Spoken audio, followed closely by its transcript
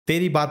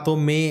तेरी बातों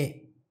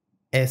में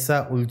ऐसा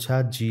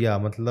उलझा जिया,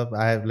 मतलब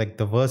I have like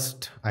the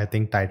worst I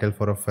think title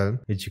for a film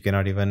which you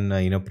cannot even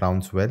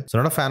pronounce well. So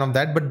not a fan of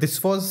that, but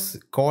this was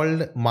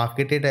called,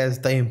 marketed as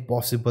the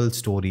impossible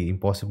story,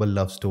 impossible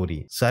love story.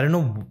 So I don't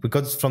know,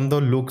 because from the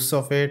looks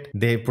of it,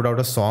 they put out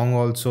a song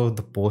also,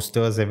 the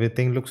posters,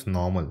 everything looks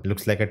normal. It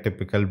looks like a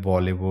typical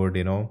Bollywood,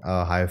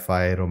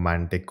 hi-fi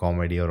romantic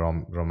comedy or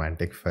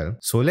romantic film.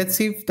 So let's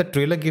see if the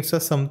trailer gives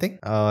us something.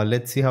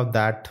 Let's see how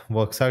that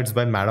works out. It's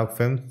by Maddox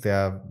Films. They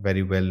are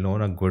very well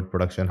known, a good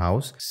production house.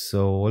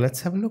 So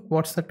let's have a look.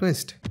 What's the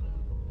twist?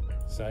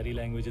 सारी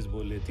languages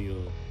बोल लेती हो,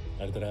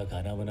 हर तरह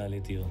खाना बना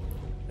लेती हो,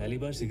 पहली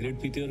बार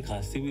सिगरेट पीती हो और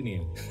खांसती भी नहीं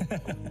हो।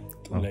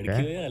 तुम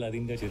लड़की हो या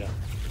अलादीन का चिराग?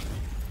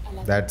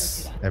 That's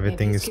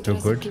everything is too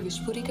good. Wish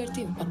पूरी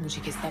करती हूँ और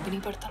मुझे किसना भी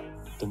नहीं पड़ता।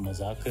 तुम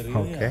मजाक कर रही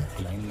हो या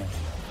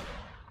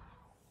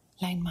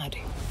लाइन मार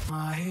रही हो?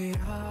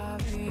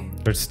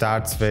 It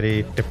starts very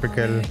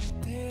typical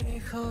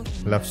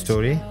love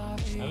story.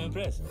 I'm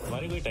impressed.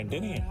 हमारे कोई टंटे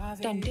नहीं है।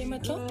 टंटे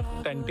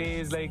मतलब? टंटे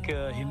is like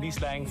Hindi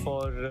slang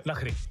for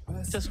नखरे।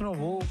 अच्छा सुनो,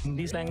 वो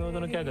हिंदी slang में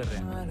दोनों क्या कर रहे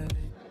हैं?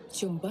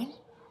 चुंबन?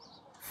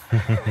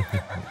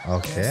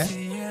 Okay.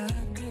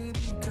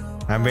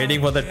 I'm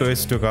waiting for the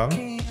twist to come.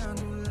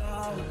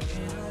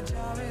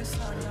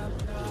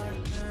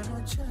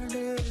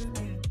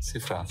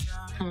 Sifra,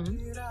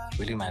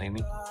 will you marry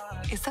me?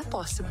 Is that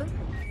possible?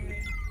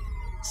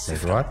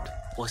 Wait, what?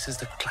 This is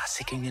the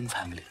classic Indian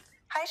family.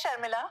 हाय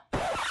शर्मिला,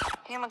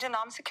 ये मुझे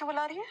नाम से क्यों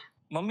बुला रही है?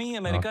 मम्मी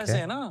अमेरिका से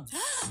है ना?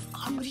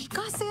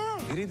 अमेरिका से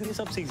है? धीरे-धीरे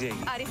सब सीख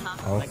जाएगी। अरे हाँ।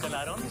 मैं कल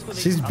आ रहा हूँ इसको।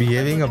 She's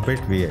behaving a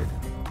bit weird.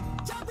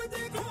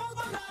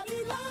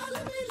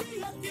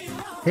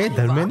 Hey,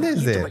 Dharmendra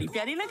is there. बड़ी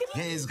प्यारी लग रही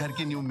है। ये इस घर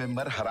की न्यू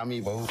मेंबर हरामी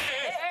बहू,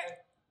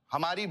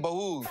 हमारी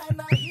बहू।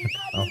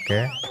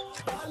 Okay.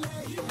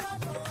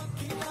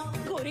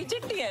 गोरी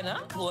चिट्टी है ना?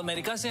 वो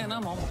अमेरिका से है ना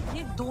मॉम?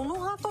 ये दोनों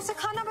हाथों से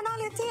खाना बना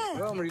लेती है।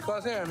 वो अमेरिका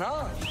से है ना?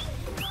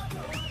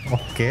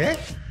 Okay.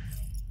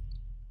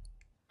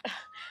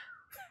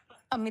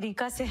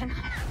 अमेरिका से है ना?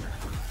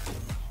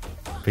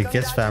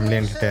 Biggest family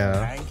entertainer.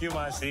 Thank you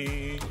मासी।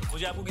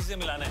 मुझे आपको किससे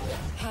मिलाना है?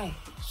 Hi.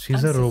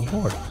 She's a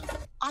robot.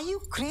 Are you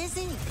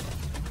crazy?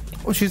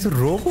 Oh, she's a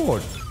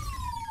robot.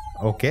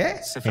 Okay.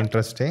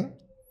 Interesting.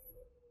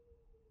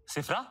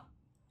 सिफ्रा,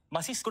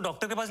 मासी इसको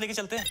डॉक्टर के पास लेके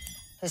चलते हैं।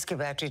 इसकी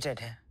बैटरी डेड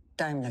है,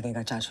 टाइम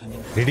लगेगा चार्ज होने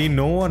में। Did he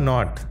know or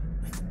not?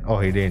 Oh,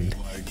 he didn't.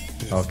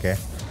 Okay.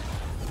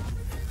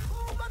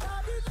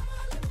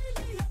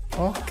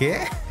 Okay.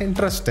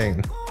 Interesting.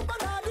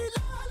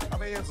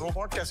 अबे ये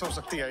रोबोट कैसे हो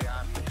सकती है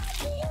यार?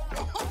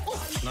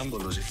 नाम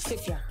बोलो जी।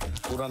 सिफ्रा।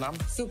 पूरा नाम?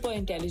 Super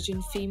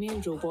intelligent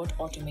female robot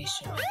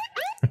automation.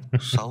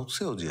 South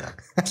से हो जी यार।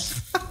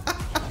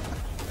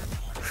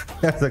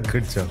 That's a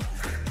good job.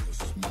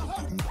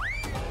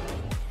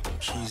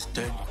 She's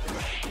dead.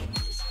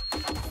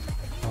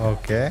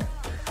 Okay.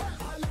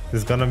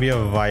 This is gonna be a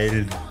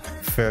wild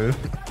film.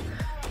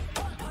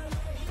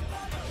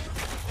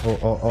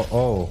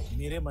 Oh.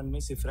 मेरे मन में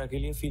सिफ्रा के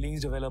लिए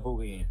फीलिंग्स डेवलप हो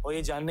गई हैं और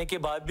ये जानने के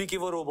बाद भी कि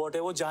वो रोबोट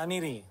है, वो जा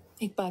नहीं रही है।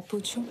 एक बात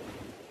पूछूं?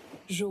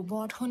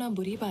 रोबोट होना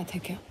बुरी बात है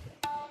क्या?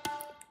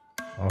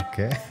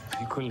 Okay.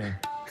 बिल्कुल नहीं।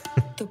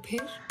 तो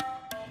फिर?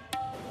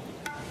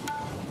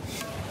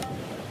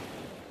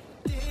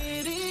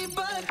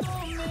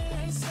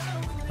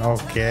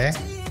 Okay.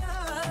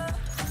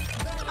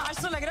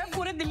 आज तो लग रहा है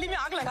पूरे दिल्ली में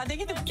आग लगा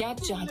देगी तुम। क्या आप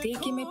चाहते हैं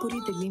कि मैं पूरी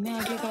दिल्ली में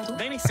आग लगा दूं?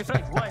 नहीं सिफ्रा,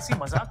 वो ऐसी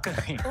मजाक कर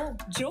रही है। ओह,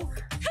 joke.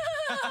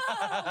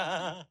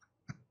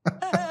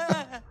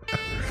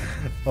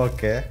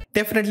 Okay.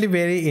 Definitely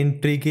very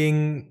intriguing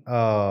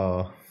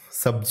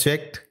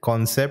subject,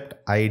 concept,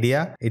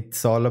 idea.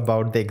 It's all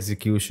about the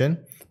execution.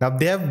 Now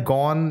they have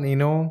gone,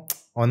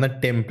 on a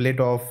template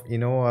of,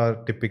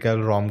 a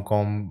typical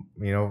rom-com,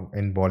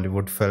 in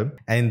Bollywood film.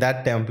 And in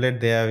that template,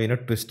 they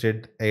have,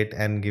 twisted it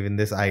and given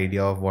this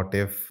idea of what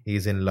if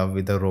he's in love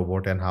with a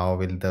robot and how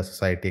will the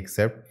society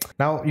accept.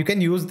 Now, you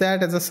can use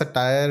that as a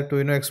satire to,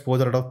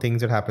 expose a lot of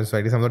things that happen in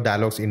society. Some of the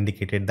dialogues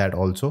indicated that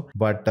also.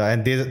 But,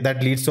 that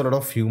leads to a lot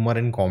of humor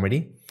and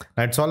comedy.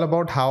 Now, it's all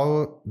about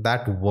how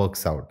that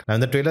works out. Now,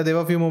 in the trailer, there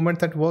were a few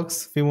moments that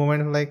works, few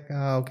moments like,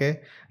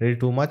 okay, really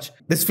too much.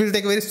 This feels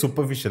like a very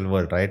superficial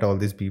world, right? All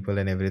these people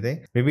and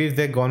everything. Maybe if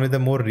they've gone with a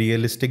more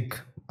realistic,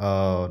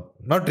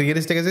 not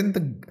realistic as in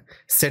the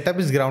setup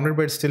is grounded,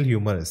 but it's still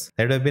humorous.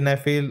 That would have been, I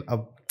feel, a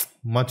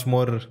much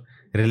more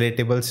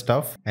relatable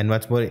stuff and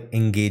much more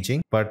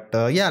engaging. But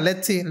yeah,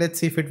 let's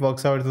see if it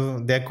works out.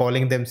 They're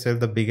calling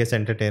themselves the biggest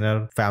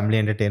family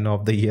entertainer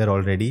of the year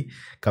already,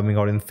 coming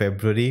out in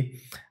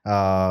February.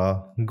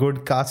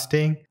 Good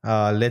casting.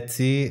 Let's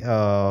see.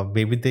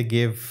 Maybe they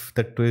gave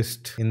the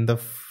twist in the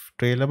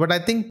trailer, but I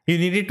think you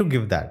needed to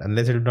give that,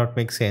 unless it did not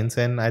make sense.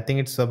 And I think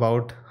it's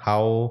about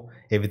how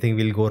everything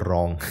will go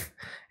wrong.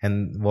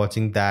 And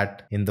watching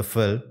that in the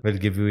film will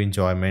give you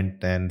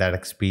enjoyment and that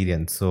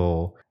experience.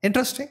 So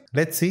interesting.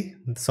 Let's see.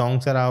 The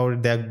songs are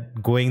out. They're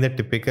going the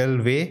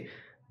typical way,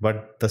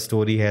 but the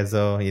story has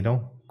a,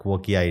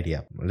 quirky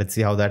idea. Let's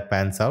see how that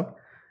pans out.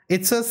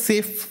 It's a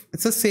safe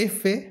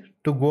way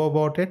to go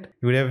about it.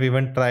 You would have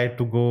even tried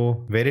to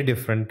go very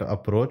different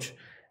approach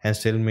and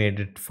still made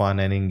it fun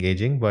and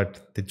engaging,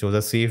 but they chose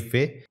a safe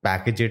way,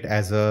 package it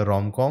as a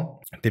rom-com,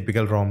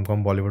 typical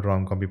rom-com, Bollywood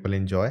rom-com people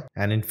enjoy.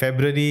 And in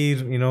February,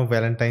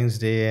 Valentine's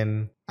Day,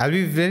 and I'll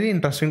be very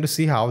interesting to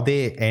see how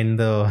they end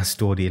the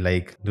story.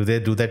 Like, do they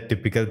do that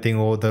typical thing,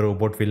 oh, the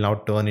robot will now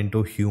turn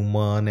into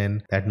human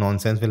and that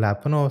nonsense will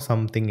happen, or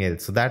something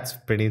else? So that's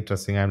pretty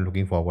interesting. I'm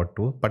looking forward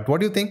to. But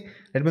what do you think?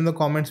 Let me know in the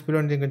comments below,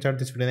 and you can chat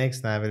this video next,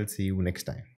 and I will see you next time.